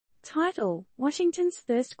Title: Washington's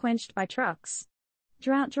thirst quenched by trucks.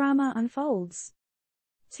 Drought drama unfolds.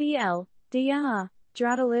 TLDR: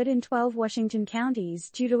 Drought alert in 12 Washington counties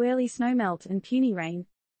due to early snowmelt and puny rain.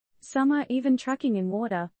 Some are even trucking in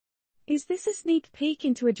water. Is this a sneak peek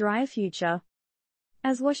into a drier future?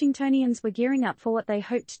 As Washingtonians were gearing up for what they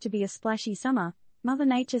hoped to be a splashy summer, Mother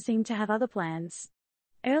Nature seemed to have other plans.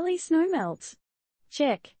 Early snowmelt.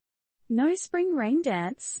 Check. No spring rain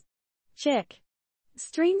dance. Check.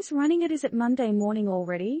 Streams running at is it Monday morning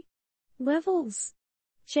already? Levels.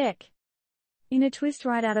 Check. In a twist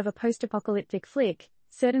right out of a post-apocalyptic flick,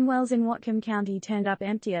 certain wells in Whatcom County turned up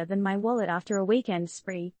emptier than my wallet after a weekend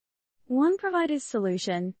spree. One provider's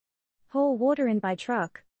solution: haul water in by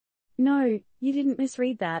truck. No, you didn't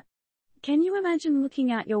misread that. Can you imagine looking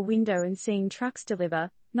out your window and seeing trucks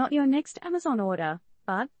deliver, not your next Amazon order,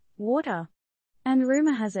 but water? And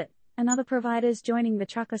rumor has it, another provider's joining the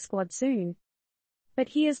trucker squad soon. But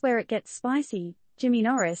here's where it gets spicy. Jimmy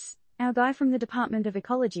Norris, our guy from the Department of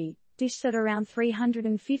Ecology, dished that around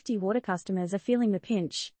 350 water customers are feeling the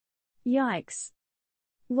pinch. Yikes.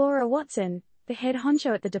 Laura Watson, the head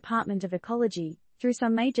honcho at the Department of Ecology, threw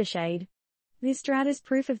some major shade. This drought is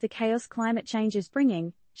proof of the chaos climate change is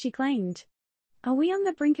bringing, she claimed. Are we on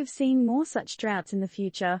the brink of seeing more such droughts in the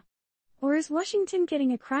future? Or is Washington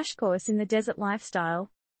getting a crash course in the desert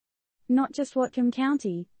lifestyle? Not just Whatcom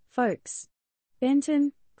County, folks.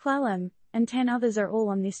 Benton, Clallam, and 10 others are all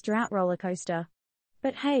on this drought roller coaster.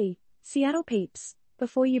 But hey, Seattle peeps,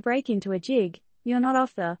 before you break into a jig, you're not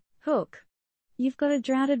off the hook. You've got a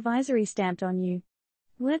drought advisory stamped on you.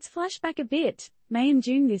 Let's flash back a bit. May and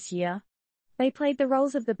June this year, they played the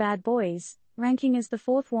roles of the bad boys, ranking as the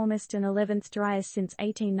 4th warmest and 11th driest since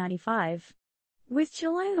 1895. With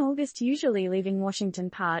July and August usually leaving Washington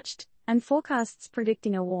parched, and forecasts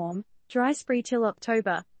predicting a warm, dry spree till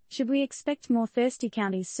October, should we expect more thirsty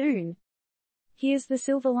counties soon? Here's the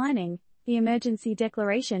silver lining: the emergency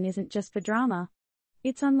declaration isn't just for drama.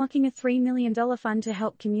 It's unlocking a $3 million fund to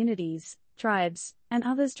help communities, tribes, and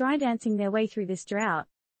others dry dancing their way through this drought.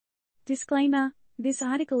 Disclaimer: this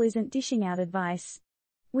article isn't dishing out advice.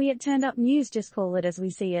 We at Turned Up News just call it as we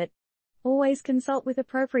see it. Always consult with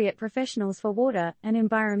appropriate professionals for water and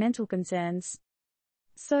environmental concerns.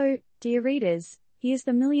 So, dear readers, here's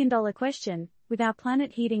the $1 million question: with our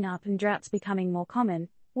planet heating up and droughts becoming more common,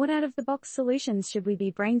 what out-of-the-box solutions should we be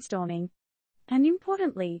brainstorming? And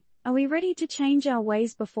importantly, are we ready to change our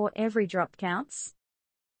ways before every drop counts?